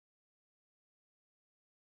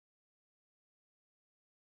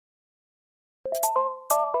My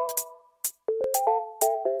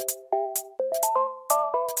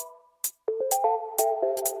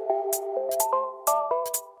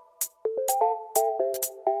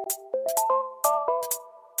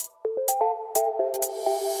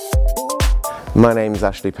name's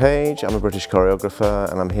Ashley Page, I'm a British choreographer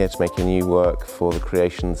and I'm here to make a new work for the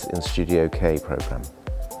Creations in Studio K programme.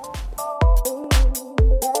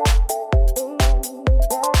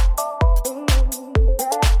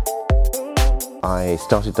 I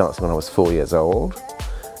started dancing when I was 4 years old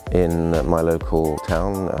in my local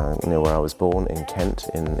town, near where I was born, in Kent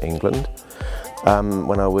in England.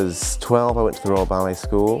 When I was 12 I went to the Royal Ballet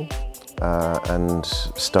School and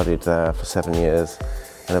studied there for 7 years.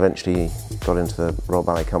 And eventually got into the Royal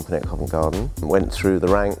Ballet Company at Covent Garden. Went through the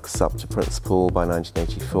ranks up to principal by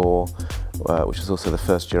 1984, which was also the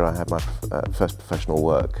first year I had my first professional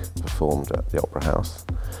work performed at the Opera House.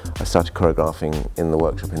 I started choreographing in the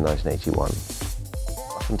workshop in 1981.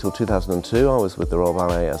 Up until 2002 I was with the Royal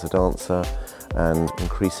Ballet as a dancer and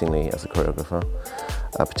increasingly as a choreographer,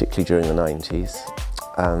 particularly during the 90s.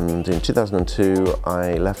 And in 2002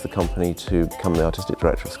 I left the company to become the Artistic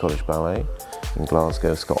Director of Scottish Ballet in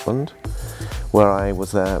Glasgow, Scotland, where I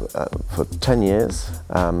was there for 10 years.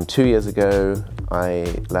 2 years ago I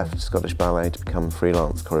left Scottish Ballet to become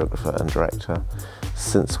freelance choreographer and director,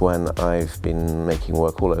 since when I've been making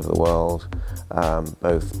work all over the world,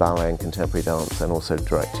 both ballet and contemporary dance, and also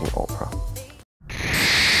directing opera.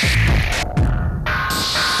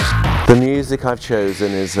 The music I've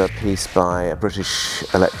chosen is a piece by a British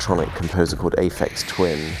electronic composer called Aphex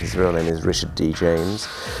Twin. His real name is Richard D. James,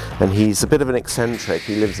 and he's a bit of an eccentric.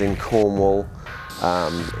 He lives in Cornwall,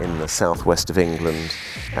 in the southwest of England,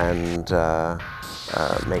 and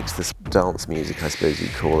makes this dance music, I suppose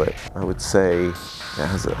you'd call it. I would say it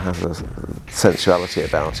has a sensuality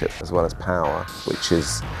about it, as well as power, which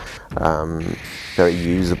is very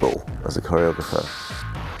usable as a choreographer.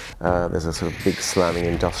 There's a sort of big slamming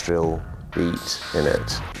industrial beat in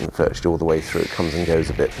it, and virtually all the way through. It comes and goes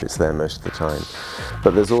a bit, but it's there most of the time.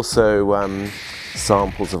 But there's also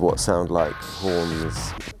samples of what sound like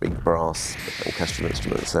horns, big brass orchestral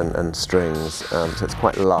instruments and strings, so it's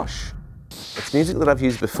quite lush. It's music that I've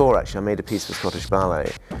used before actually. I made a piece for Scottish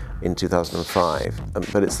Ballet in 2005,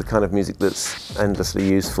 but it's the kind of music that's endlessly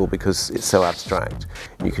useful because it's so abstract.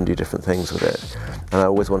 You can do different things with it. And I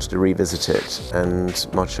always wanted to revisit it, and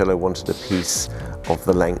Marcello wanted a piece of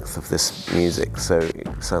the length of this music, so it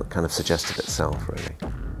kind of suggested itself, really.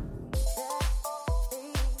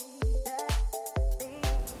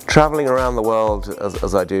 Travelling around the world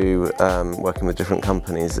as I do, working with different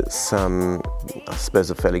companies, it's I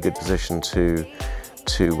suppose a fairly good position to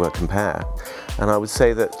compare. And I would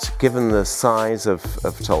say that given the size of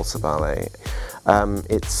Tulsa Ballet, I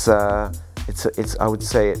would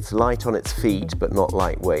say it's light on its feet but not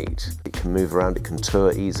lightweight. It can move around, it can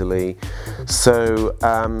tour easily. So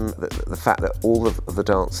the fact that all of the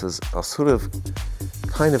dancers are sort of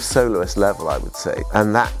kind of soloist level, I would say,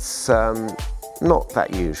 and that's not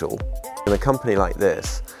that usual. In a company like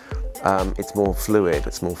this, it's more fluid,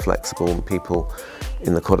 it's more flexible, and people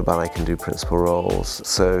in the corps de ballet can do principal roles,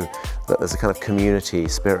 so that there's a kind of community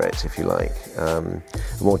spirit, if you like, a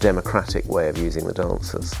more democratic way of using the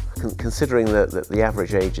dancers. Considering that the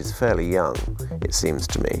average age is fairly young, it seems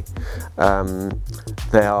to me,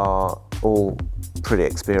 they are all pretty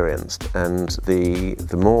experienced, and the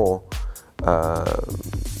more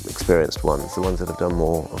experienced ones, the ones that have done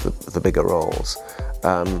more of the bigger roles,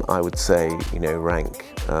 I would say, rank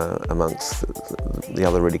amongst the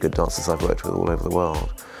other really good dancers I've worked with all over the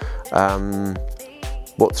world.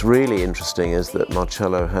 What's really interesting is that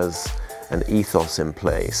Marcello has an ethos in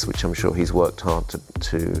place, which I'm sure he's worked hard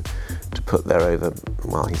to put there over,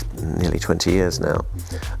 well, he's nearly 20 years now.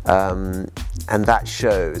 And that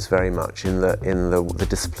shows very much in the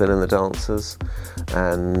discipline in the dancers,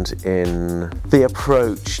 and in the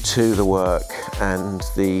approach to the work and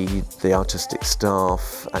the artistic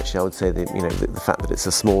staff. Actually, I would say the fact that it's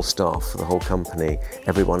a small staff for the whole company.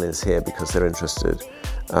 Everyone is here because they're interested,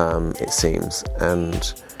 it seems,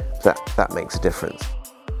 and that makes a difference.